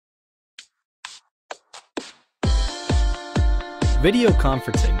Video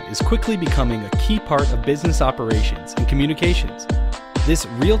conferencing is quickly becoming a key part of business operations and communications. This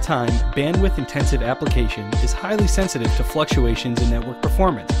real-time, bandwidth-intensive application is highly sensitive to fluctuations in network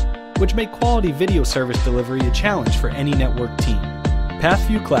performance, which make quality video service delivery a challenge for any network team.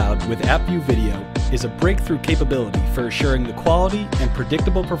 PathView Cloud with AppView Video is a breakthrough capability for assuring the quality and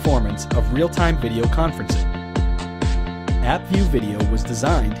predictable performance of real-time video conferencing. AppView Video was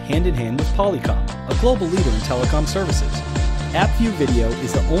designed hand-in-hand with Polycom, a global leader in telecom services. AppView Video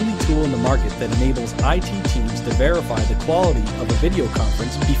is the only tool in the market that enables IT teams to verify the quality of a video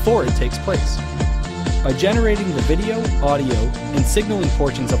conference before it takes place. By generating the video, audio, and signaling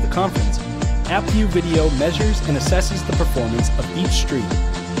portions of the conference, AppView Video measures and assesses the performance of each stream.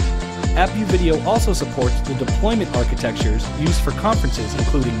 AppView Video also supports the deployment architectures used for conferences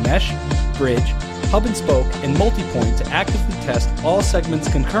including mesh, bridge, hub and spoke, and multi-point to actively test all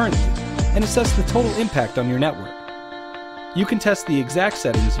segments concurrently and assess the total impact on your network. You can test the exact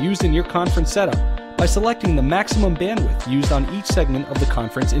settings used in your conference setup by selecting the maximum bandwidth used on each segment of the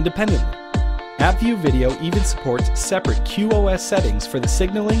conference independently. AppView Video even supports separate QoS settings for the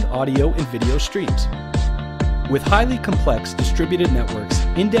signaling, audio, and video streams. With highly complex distributed networks,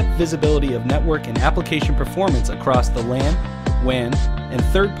 in-depth visibility of network and application performance across the LAN, WAN, and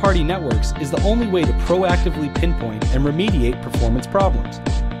third-party networks is the only way to proactively pinpoint and remediate performance problems.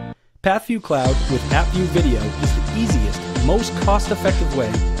 PathView Cloud with AppView Video is the easiest, most cost-effective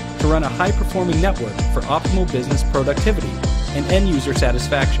way to run a high-performing network for optimal business productivity and end-user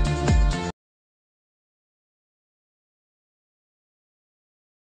satisfaction.